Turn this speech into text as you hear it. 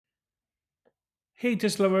Hey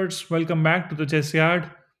chess lovers, welcome back to the Chessyard.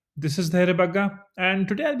 This is dhairyabagga, and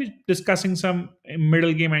today I'll be discussing some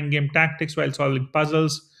middle game and game tactics while solving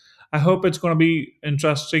puzzles. I hope it's going to be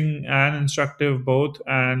interesting and instructive both,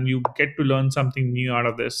 and you get to learn something new out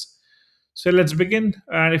of this. So let's begin.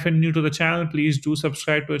 And if you're new to the channel, please do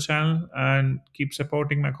subscribe to the channel and keep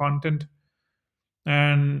supporting my content.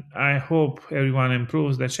 And I hope everyone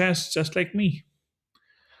improves their chess just like me.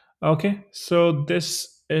 Okay, so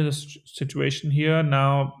this is a situation here.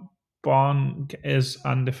 Now, pawn is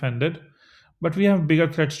undefended, but we have bigger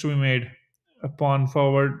threats to be made. A pawn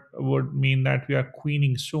forward would mean that we are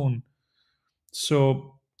queening soon.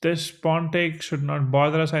 So, this pawn take should not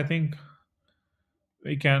bother us. I think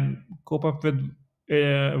we can cope up with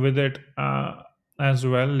it as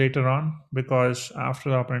well later on because after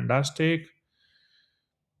the opponent does take,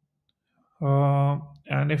 Uh,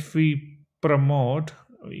 and if we promote,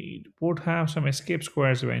 we would have some escape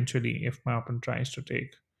squares eventually if my opponent tries to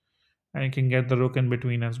take. And you can get the rook in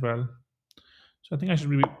between as well. So I think I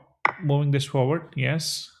should be moving this forward.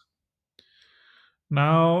 Yes.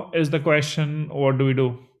 Now is the question, what do we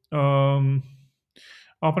do? Um,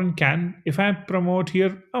 Opponent can, if I promote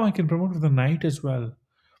here, oh, I can promote with the knight as well.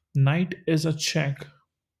 Knight is a check.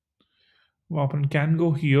 Opponent can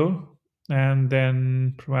go here, and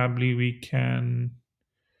then probably we can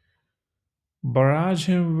barrage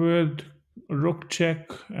him with rook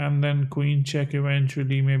check and then queen check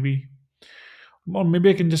eventually, maybe. Or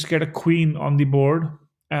maybe I can just get a queen on the board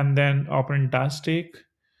and then opponent does take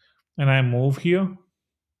and I move here.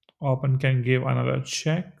 Opponent can give another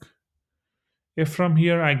check. If from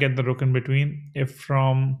here I get the rook in between, if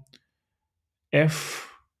from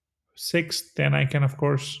f6, then I can of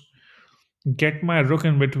course get my rook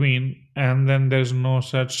in between and then there's no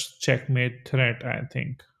such checkmate threat, I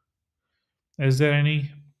think. Is there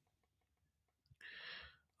any?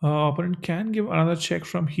 Opponent can give another check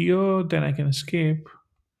from here, then I can escape.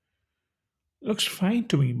 Looks fine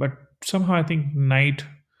to me, but somehow I think knight,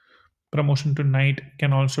 promotion to knight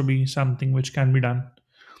can also be something which can be done.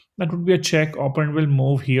 That would be a check. Opponent will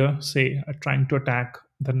move here, say, trying to attack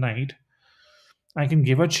the knight. I can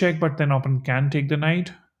give a check, but then opponent can take the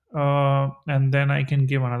knight. And then I can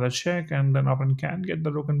give another check, and then opponent can get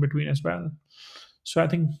the rook in between as well. So I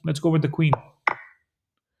think let's go with the queen.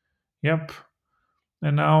 Yep.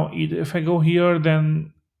 And now if I go here,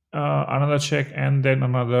 then another check and then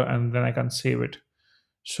another, and then I can save it.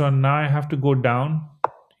 So now I have to go down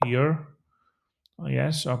here.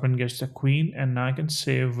 Yes, opponent gets the queen, and now I can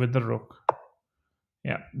save with the rook.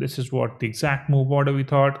 Yeah, this is what the exact move order we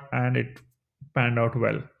thought, and it panned out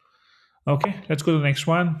well. Okay, let's go to the next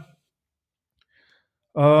one.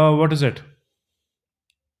 What is it?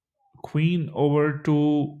 Queen over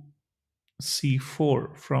to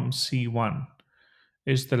c4 from c1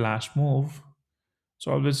 is the last move. It's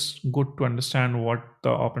always good to understand what the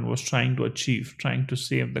opponent was trying to achieve, trying to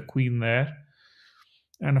save the queen there.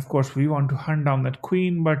 And of course, we want to hunt down that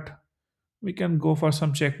queen, but we can go for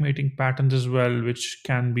some checkmating patterns as well, which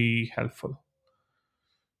can be helpful.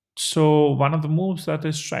 So, one of the moves that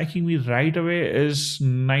is striking me right away is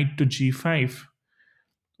knight to g5.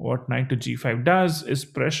 What knight to g5 does is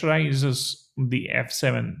pressurizes the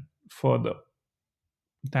f7 further.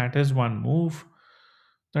 That is one move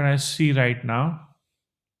that I see right now.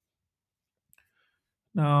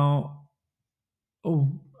 Now,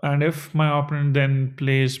 oh, and if my opponent then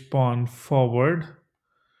plays pawn forward,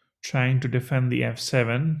 trying to defend the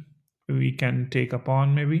f7, we can take a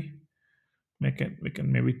pawn maybe. We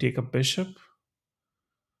can maybe take a bishop.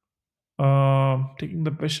 Taking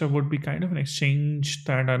the bishop would be kind of an exchange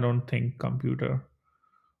that I don't think computer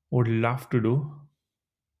would love to do.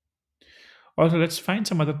 Also, let's find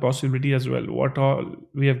some other possibility as well. What all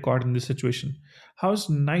we have got in this situation? How's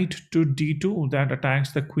knight to d2 that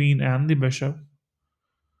attacks the queen and the bishop,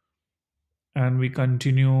 and we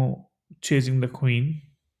continue chasing the queen.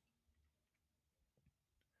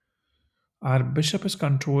 Our bishop is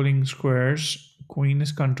controlling squares, queen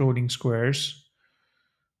is controlling squares,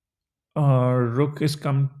 rook is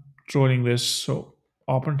controlling this. So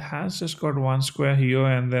opponent has just got one square here,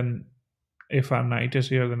 and then if our knight is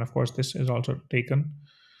here, then of course this is also taken.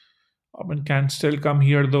 Opponent can still come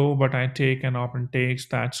here though, but I take and opponent takes.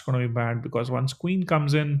 That's going to be bad because once queen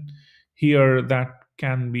comes in here, that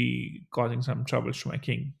can be causing some troubles to my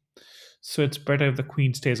king. So it's better if the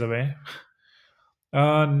queen stays away.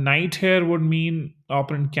 Knight here would mean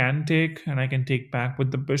opponent can take, and I can take back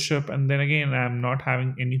with the bishop. And then again, I'm not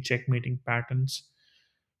having any checkmating patterns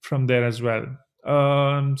from there as well.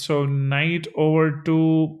 So knight over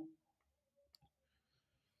to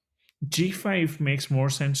g5 makes more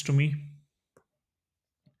sense to me.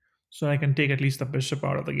 so I can take at least the bishop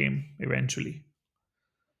out of the game eventually.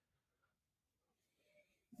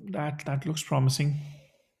 That looks promising.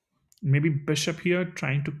 Maybe bishop here,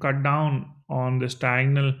 trying to cut down on this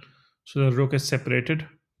diagonal so the rook is separated.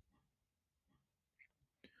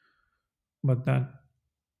 But that,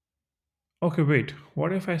 okay, wait.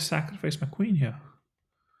 What if I sacrifice my queen here?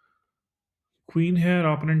 Queen here,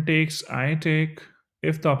 opponent takes, I take.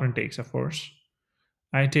 If the opponent takes, of course,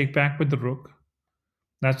 I take back with the rook.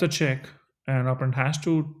 That's a check, and opponent has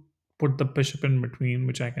to put the bishop in between,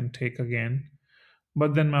 which I can take again.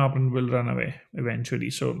 But then my opponent will run away eventually.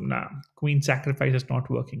 So nah, queen sacrifice is not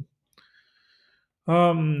working.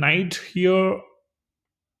 Knight here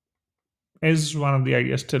is one of the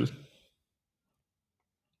ideas still.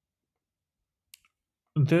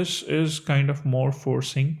 This is kind of more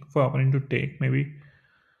forcing for opponent to take maybe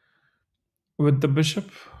with the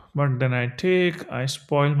bishop, but then I take, I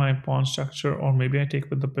spoil my pawn structure, or maybe I take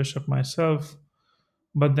with the bishop myself,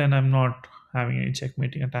 but then I'm not having any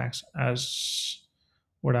checkmating attacks as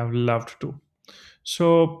would have loved to.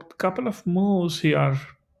 So a couple of moves here are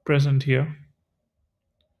present here.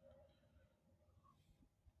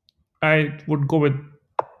 I would go with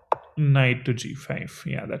knight to g5.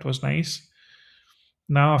 Yeah, that was nice.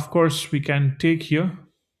 Now of course we can take here.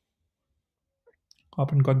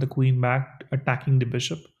 Opponent got the queen back, attacking the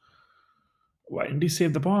bishop. Why didn't he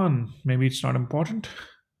save the pawn? Maybe it's not important.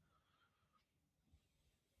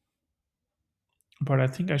 But I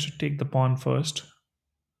think I should take the pawn first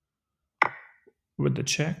with the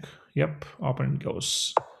check. Yep, opponent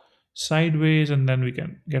goes sideways, and then we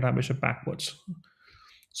can get our bishop backwards.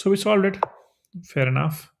 So we solved it. Fair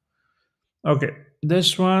enough. Okay,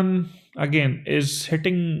 this one again is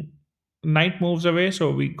hitting. Knight moves away,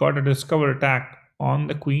 so we got a discover attack on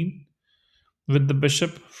the queen with the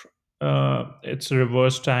bishop. It's a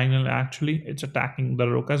reverse triangle actually. It's attacking the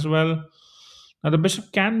rook as well. Now the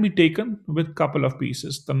bishop can be taken with couple of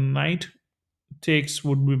pieces. The knight takes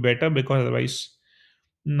would be better because otherwise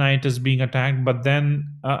knight is being attacked. But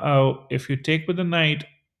then if you take with the knight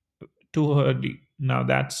too early, now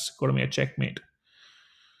that's going to be a checkmate.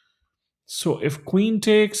 So if queen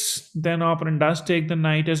takes, then opponent does take the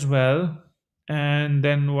knight as well. And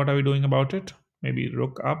then what are we doing about it? Maybe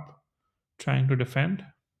rook up, trying to defend.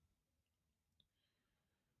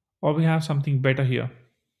 Or we have something better here.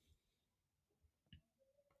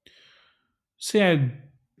 Say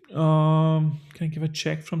can I give a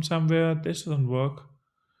check from somewhere? This doesn't work.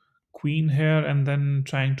 Queen here and then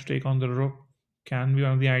trying to take on the rook can be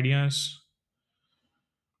one of the ideas.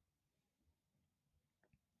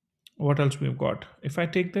 What else we've got? If I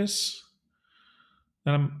take this,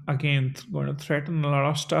 then I'm again going to threaten a lot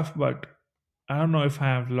of stuff, but I don't know if I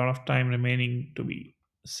have a lot of time remaining to be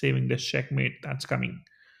saving this checkmate that's coming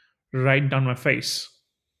right down my face.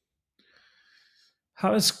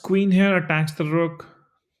 How is queen here attacks the rook?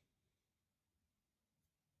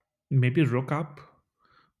 Maybe rook up,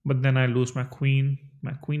 but then I lose my queen.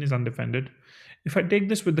 My queen is undefended. If I take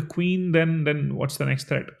this with the queen, then what's the next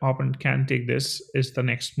threat? Opponent can take this is the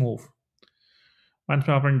next move. Once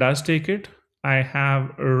my opponent does take it, I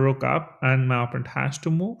have a rook up and my opponent has to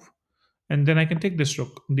move. And then I can take this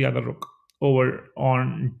rook, the other rook, over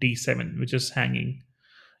on d7, which is hanging.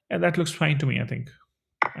 And that looks fine to me, I think.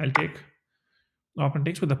 I'll take. Opponent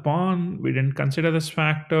takes with the pawn. We didn't consider this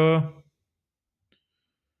factor.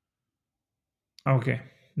 Okay,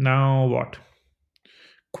 now what?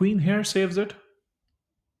 Queen here saves it.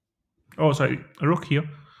 Oh, sorry, rook here.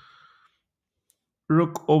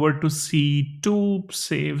 Rook over to c2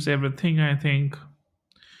 saves everything, I think.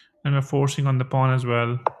 And we're forcing on the pawn as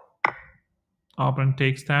well. Opponent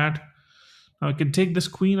takes that. Now we can take this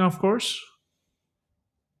queen, of course.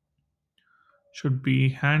 Should be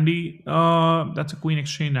handy. That's a queen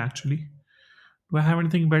exchange, actually. Do I have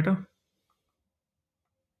anything better?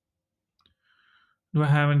 Do I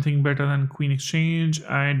have anything better than queen exchange?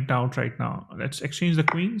 I doubt right now. Let's exchange the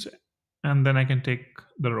queens, and then I can take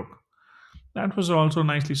the rook. That was also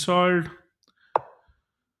nicely solved.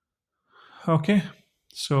 Okay,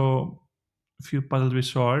 so a few puzzles we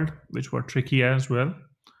solved, which were tricky as well.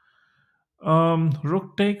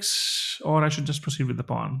 Rook takes, or I should just proceed with the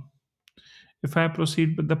pawn. If I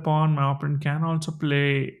proceed with the pawn, my opponent can also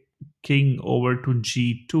play king over to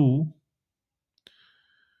g2.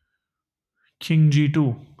 King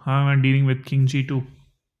g2. How am I dealing with king g2?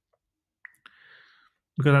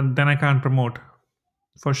 Because then I can't promote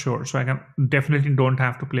for sure. So I can definitely don't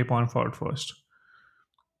have to play pawn forward first.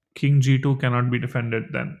 King g2 cannot be defended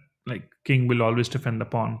then. Like king will always defend the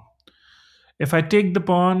pawn. If I take the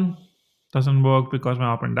pawn, doesn't work because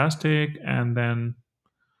my opponent does take, and then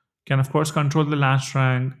Can of course control the last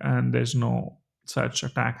rank, and there's no such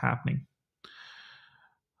attack happening.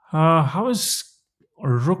 How is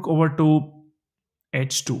rook over to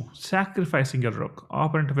h2? Sacrificing a rook.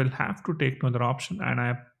 Opponent will have to take another option, and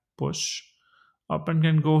I push. Opponent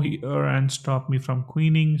can go here and stop me from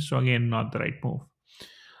queening, so again, not the right move.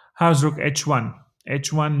 How's rook h1?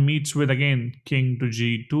 H1 meets with again king to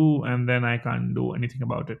g2, and then I can't do anything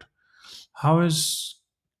about it. How is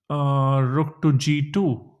rook to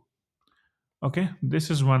g2? Okay,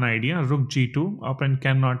 this is one idea. Rook g2. Opponent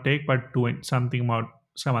cannot take, but do something about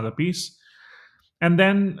some other piece. And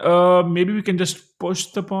then maybe we can just push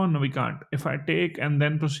the pawn. No, we can't. If I take and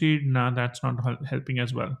then proceed, nah, that's not helping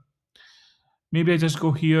as well. Maybe I just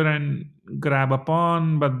go here and grab a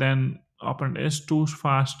pawn, but then opponent is too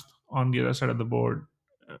fast on the other side of the board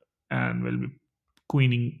and will be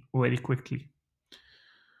queening very quickly.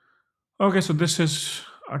 Okay, so this is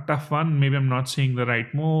a tough one. Maybe I'm not seeing the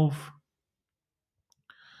right move.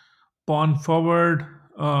 Pawn forward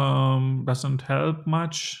doesn't help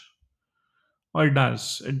much. Or it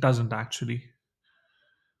does. It doesn't actually.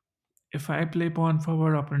 If I play pawn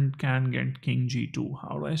forward, opponent can get king g2.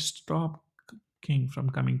 How do I stop king from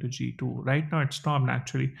coming to g2? Right now it's stopped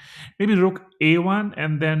actually. Maybe rook a1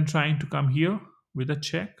 and then trying to come here with a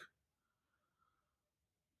check,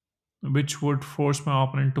 which would force my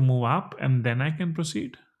opponent to move up, and then I can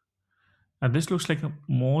proceed. And this looks like a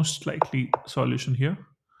most likely solution here.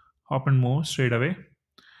 Opponent moves straight away.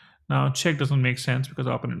 Now check doesn't make sense because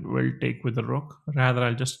opponent will take with the rook. Rather,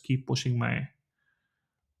 I'll just keep pushing my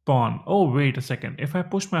pawn. Oh, wait a second. If I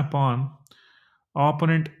push my pawn,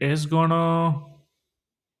 opponent is gonna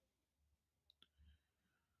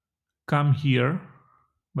come here,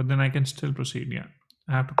 but then I can still proceed. Yeah,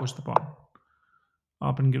 I have to push the pawn.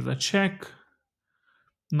 Opponent gives a check.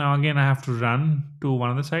 Now again, I have to run to one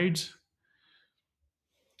of the sides.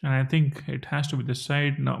 And I think it has to be this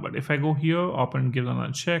side. No, but if I go here, opponent gives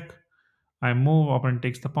another check. I move, opponent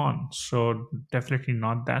takes the pawn. So definitely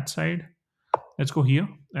not that side. Let's go here,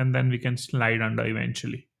 and then we can slide under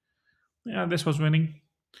eventually. Yeah, this was winning.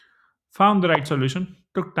 Found the right solution.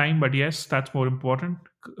 Took time, but yes, that's more important.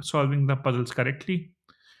 Solving the puzzles correctly.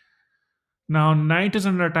 Now knight is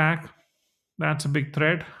under attack. That's a big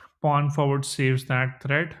threat. Pawn forward saves that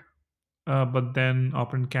threat. But then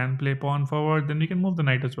opponent can play pawn forward. Then we can move the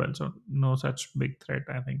knight as well. So no such big threat,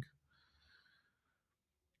 I think.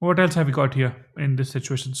 What else have we got here in this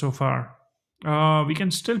situation so far? We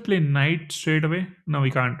can still play knight straight away. No,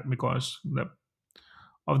 we can't because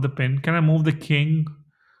of the pin. Can I move the king?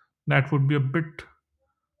 That would be a bit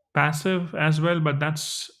passive as well, but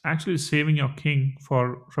that's actually saving your king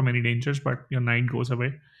from any dangers, but your knight goes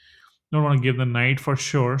away. Don't want to give the knight for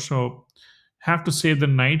sure, so have to save the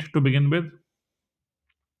knight to begin with.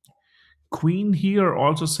 Queen here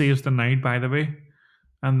also saves the knight, by the way,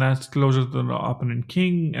 and that's closer to the opponent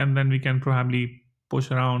king, and then we can probably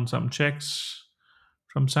push around some checks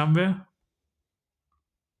from somewhere.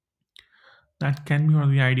 That can be one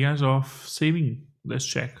of the ideas of saving this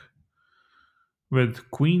check.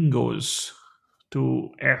 With queen goes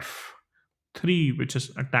to f3, which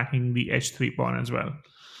is attacking the h3 pawn as well.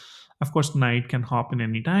 Of course, knight can hop in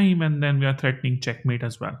any time, and then we are threatening checkmate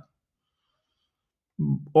as well.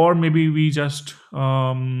 Or maybe we just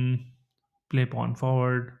play pawn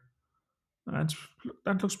forward. That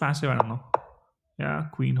looks passive. I don't know. Yeah,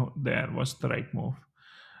 queen there was the right move.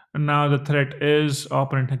 And now the threat is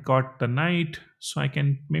opponent had got the knight, so I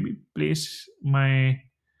can maybe place my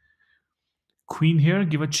queen here,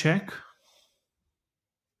 give a check,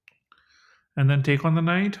 and then take on the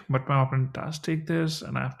knight. But my opponent does take this,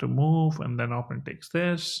 and I have to move, and then opponent takes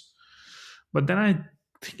this. But then I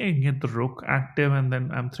think I can get the rook active, and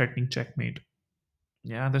then I'm threatening checkmate.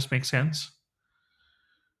 Yeah, this makes sense.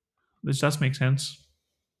 This does make sense.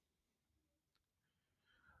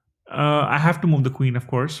 I have to move the queen, of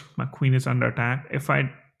course. My queen is under attack. If I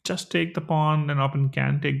just take the pawn, then opponent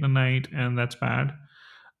can take the knight, and that's bad.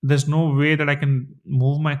 There's no way that I can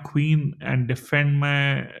move my queen and defend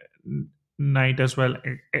my knight as well,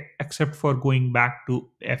 except for going back to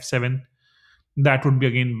f7. That would be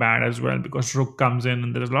again bad as well because rook comes in,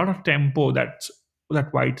 and there's a lot of tempo that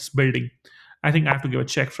white's building. I think I have to give a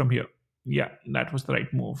check from here. Yeah, that was the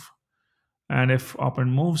right move. And if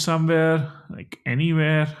opponent moves somewhere, like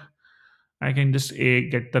anywhere, I can just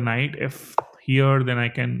get the knight. If here, then I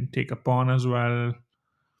can take a pawn as well.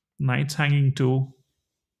 Knight's hanging too.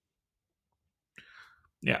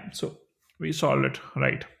 Yeah, so we solved it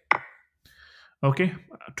right. Okay,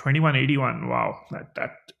 2181. Wow,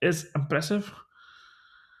 that is impressive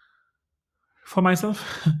for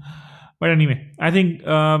myself. But anyway, I think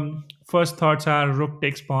First thoughts are rook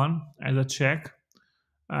takes pawn as a check.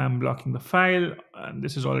 I'm blocking the file, and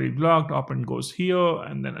this is already blocked. Opponent goes here,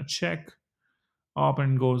 and then a check.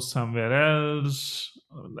 Opponent goes somewhere else.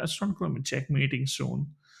 That's not going to be checkmating soon.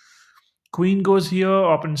 Queen goes here.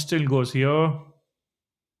 Opponent still goes here,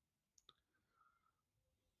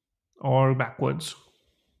 or backwards.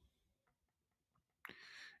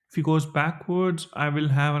 If he goes backwards, I will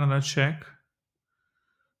have another check.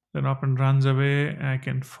 Then opponent runs away. I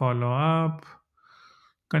can follow up.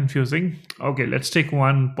 Confusing. Okay, let's take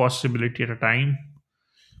one possibility at a time.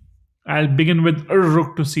 I'll begin with a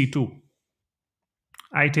rook to c2.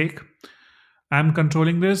 I take. I'm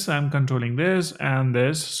controlling this, I'm controlling this, and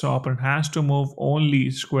this. So opponent has to move only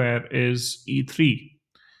square is e3.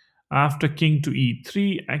 After king to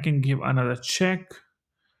e3, I can give another check.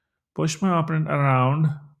 Push my opponent around.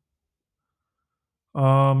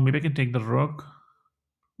 Maybe I can take the rook.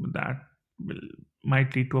 That will,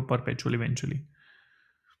 might lead to a perpetual eventually.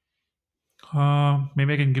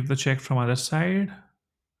 Maybe I can give the check from other side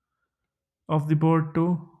of the board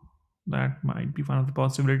too. That might be one of the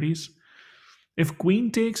possibilities. If queen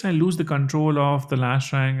takes, I lose the control of the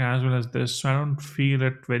last rank as well as this. So I don't feel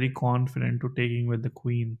it very confident to taking with the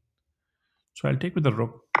queen. So I'll take with the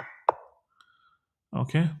rook.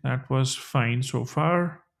 Okay, that was fine so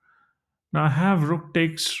far. Now I have rook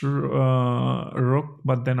takes rook,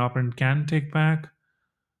 but then opponent can take back.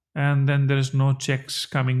 And then there is no checks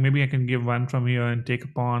coming. Maybe I can give one from here and take a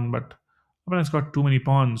pawn, but opponent's got too many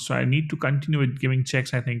pawns. So I need to continue with giving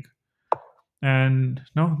checks, I think. And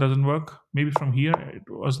no, doesn't work. Maybe from here it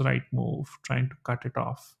was the right move, trying to cut it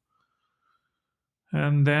off.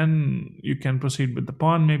 And then you can proceed with the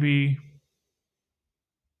pawn, maybe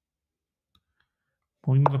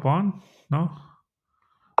moving the pawn. No,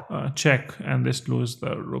 check, and this lose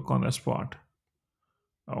the rook on the spot.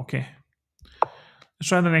 Okay, let's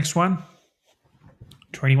try the next one.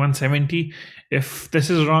 2170. If this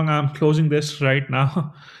is wrong, I'm closing this right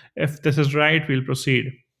now. If this is right, we'll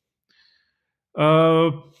proceed.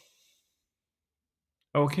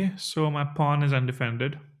 Okay, so my pawn is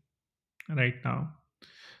undefended right now.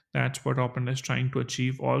 That's what opponent is trying to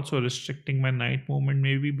achieve. Also restricting my knight movement,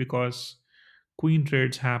 maybe because queen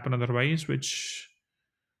trades happen otherwise, which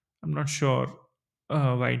I'm not sure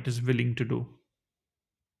white is willing to do.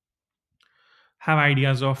 Have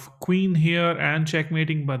ideas of queen here and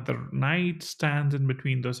checkmating, but the knight stands in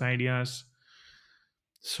between those ideas.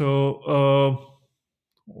 So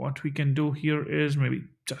what we can do here is maybe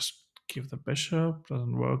just give the bishop.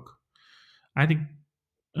 Doesn't work. I think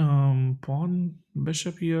pawn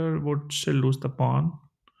bishop here would still lose the pawn.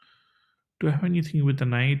 Do I have anything with the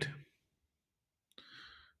knight?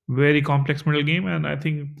 Very complex middle game, and I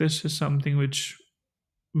think this is something which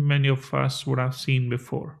many of us would have seen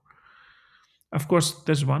before. Of course,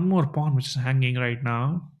 there's one more pawn which is hanging right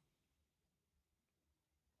now.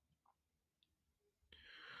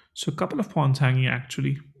 So a couple of pawns hanging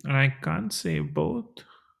actually, and I can't save both.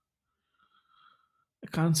 I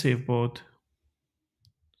can't save both.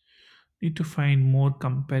 Need to find more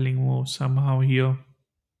compelling moves somehow here.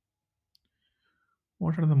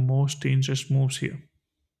 What are the most dangerous moves here?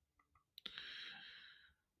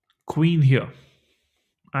 Queen here.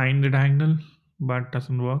 I in the diagonal, but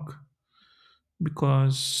doesn't work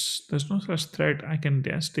because there's no such threat. I can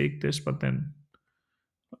just take this, but then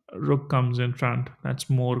rook comes in front. That's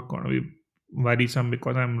more going to be worrisome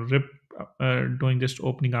because I'm doing just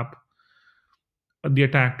opening up the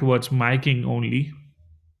attack towards my king only.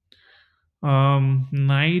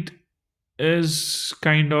 Knight is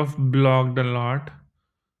kind of blocked a lot.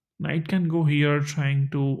 Knight can go here trying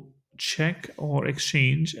to check or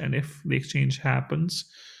exchange, and if the exchange happens,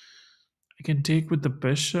 I can take with the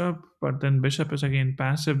bishop, but then bishop is again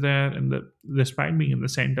passive there, and despite being in the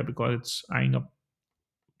center because it's eyeing up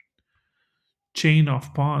chain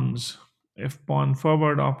of pawns. If pawn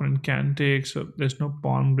forward, opponent can take, so there's no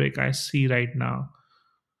pawn break I see right now.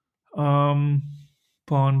 Um,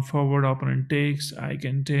 Pawn forward, opponent takes. I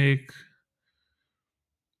can take.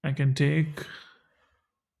 I can take,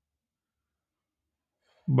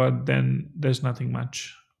 but then there's nothing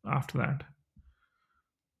much after that.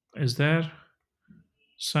 Is there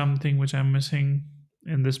something which I'm missing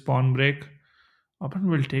in this pawn break? Opponent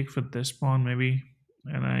will take with this pawn maybe,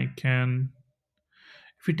 and I can.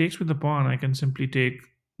 If he takes with the pawn, I can simply take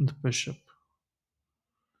the bishop.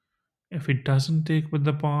 If he doesn't take with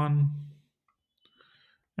the pawn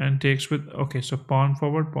and takes with, okay, so pawn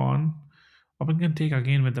forward, pawn. Opponent can take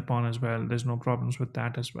again with the pawn as well. There's no problems with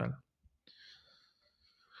that as well.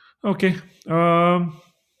 Okay.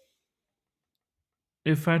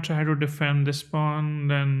 If I try to defend this pawn,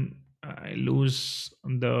 then I lose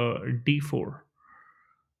the d4,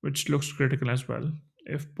 which looks critical as well.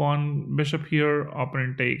 If pawn bishop here,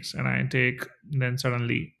 opponent takes, and I take, then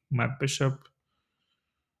suddenly my bishop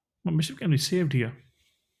can be saved here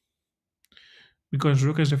because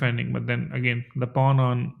rook is defending. But then again, the pawn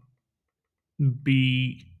on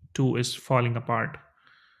b2 is falling apart.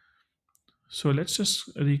 So let's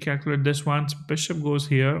just recalculate this once. Bishop goes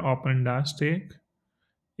here, opponent does take.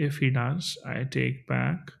 If he does, I take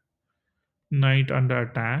back. Knight under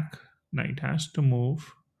attack. Knight has to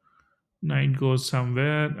move. Knight goes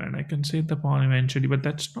somewhere, and I can save the pawn eventually, but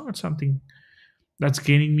that's not something that's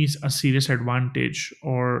gaining me a serious advantage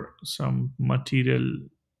or some material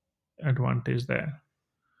advantage there.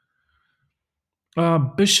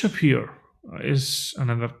 Bishop here is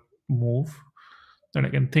another move that I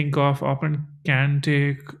can think of. Opponent can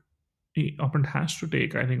take, opponent has to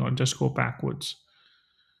take, I think, or just go backwards.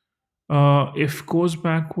 If goes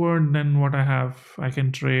backward, then what I have, I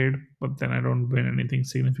can trade, but then I don't win anything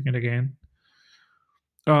significant again.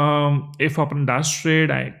 If opponent does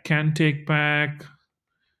trade, I can take back.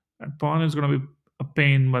 That pawn is going to be a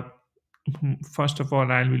pain, but first of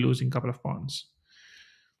all, I'll be losing a couple of pawns.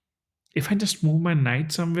 If I just move my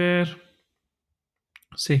knight somewhere,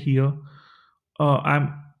 say here,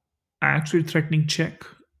 I'm actually threatening check,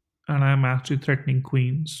 and I'm actually threatening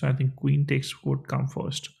queen. So I think queen takes would come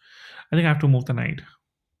first. I think I have to move the knight.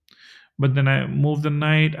 But then I move the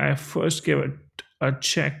knight. I first give it a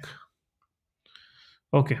check.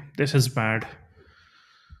 Okay, this is bad.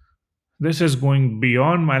 This is going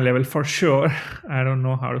beyond my level for sure. I don't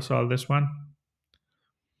know how to solve this one.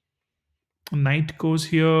 Knight goes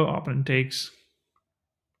here, opponent takes.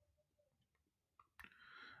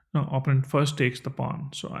 No, opponent first takes the pawn.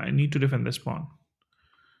 So I need to defend this pawn.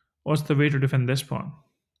 What's the way to defend this pawn?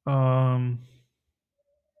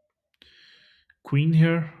 Queen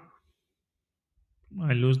here.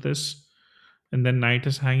 I lose this. And then knight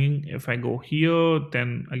is hanging. If I go here,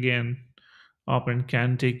 then again, opponent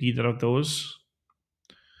can take either of those.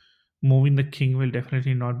 Moving the king will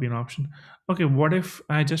definitely not be an option. Okay, what if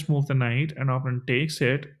I just move the knight and opponent takes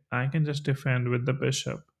it? I can just defend with the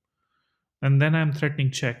bishop. And then I'm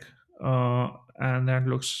threatening check. And that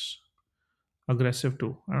looks aggressive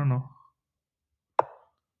too. I don't know.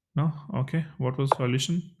 No? Okay, what was the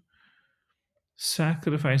solution?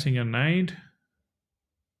 Sacrificing a knight.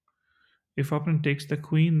 If opponent takes the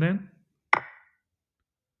queen, then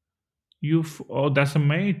oh, that's a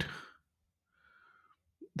mate.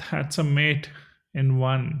 That's a mate in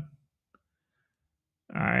one.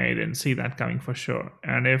 I didn't see that coming for sure.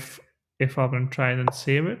 And if opponent tries and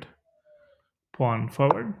save it, pawn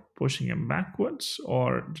forward, pushing him backwards,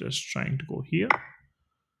 or just trying to go here,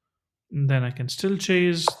 and then I can still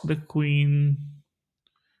chase the queen.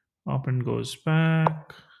 Opponent goes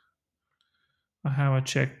back. I have a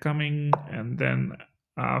check coming, and then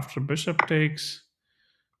after bishop takes,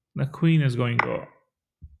 the queen is going to go.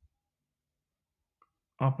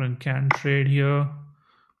 Opponent can trade here.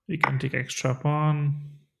 We can take extra pawn.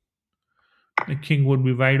 The king would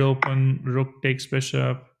be wide open. Rook takes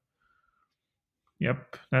bishop.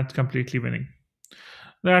 Yep, that's completely winning.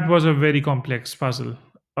 That was a very complex puzzle.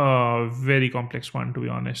 A very complex one, to be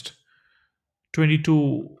honest.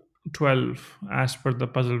 22-12 as per the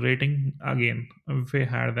puzzle rating. Again, way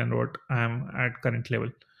higher than what I am at current level.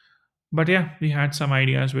 But yeah, we had some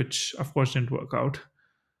ideas which, of course, didn't work out.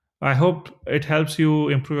 I hope it helps you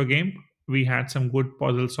improve your game. We had some good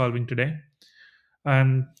puzzle solving today.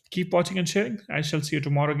 And keep watching and sharing. I shall see you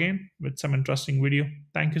tomorrow again with some interesting video.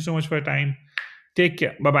 Thank you so much for your time. Take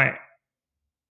care. Bye bye.